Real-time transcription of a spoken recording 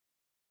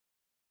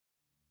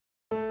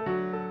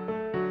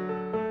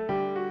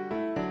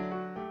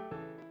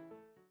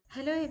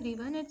Hello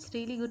everyone, it's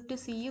really good to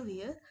see you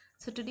here.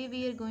 So today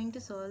we are going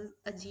to solve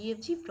a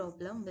GFG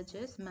problem, which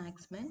is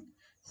max min.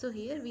 So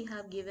here we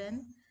have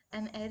given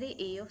an array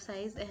A of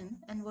size n,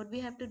 and what we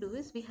have to do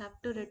is we have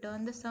to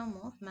return the sum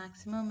of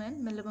maximum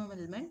and minimum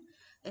element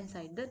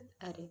inside the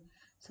array.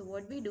 So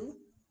what we do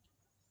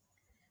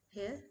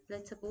here,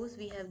 let's suppose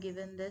we have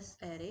given this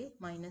array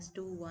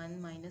 -2,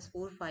 1,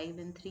 -4, 5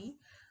 and 3.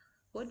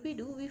 What we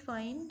do, we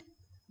find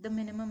the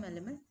minimum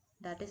element,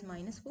 that is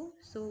 -4.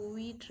 So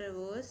we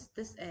traverse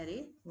this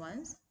array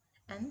once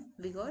and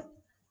we got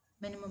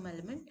minimum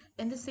element.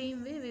 In the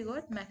same way we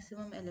got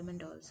maximum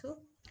element also.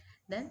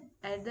 Then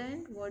at the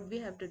end what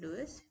we have to do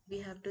is we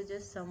have to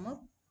just sum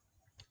up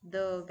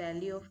the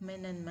value of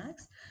min and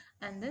max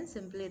and then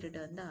simply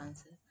return the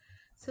answer.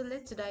 So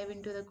let's dive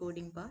into the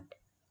coding part.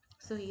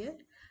 So here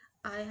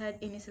I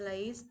had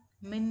initialized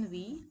min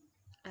v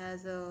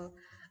as a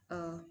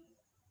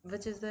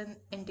which is an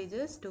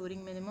integer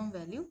storing minimum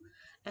value,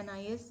 and I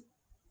has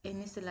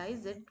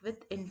initialized it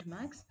with int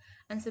max,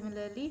 and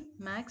similarly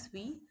max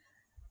v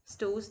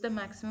stores the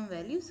maximum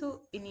value, so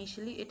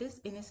initially it is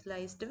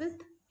initialized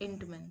with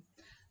int min.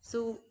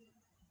 So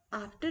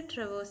after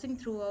traversing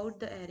throughout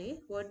the array,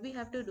 what we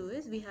have to do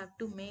is we have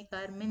to make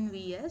our min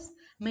v as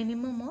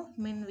minimum of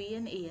min v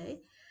and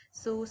ai.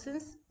 So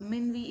since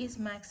min v is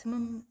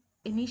maximum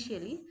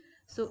initially,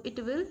 so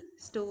it will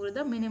store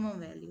the minimum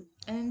value,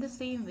 and in the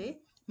same way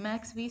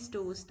max v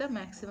stores the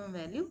maximum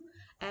value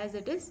as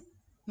it is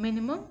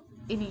minimum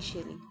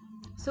initially.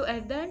 So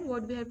at the end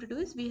what we have to do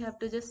is we have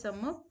to just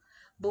sum up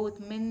both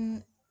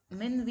min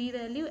v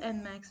value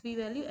and max v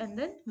value, and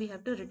then we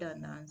have to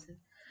return the answer.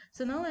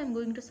 So now I'm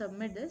going to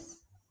submit this.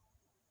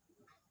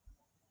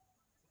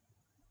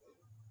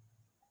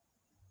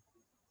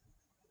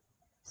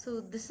 So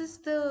this is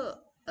the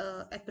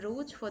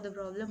approach for the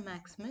problem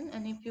max min,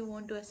 and if you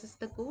want to access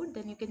the code,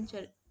 then you can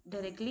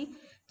directly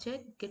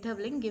check GitHub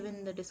link given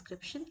in the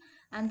description.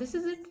 And this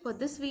is it for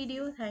this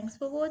video. Thanks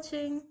for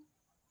watching.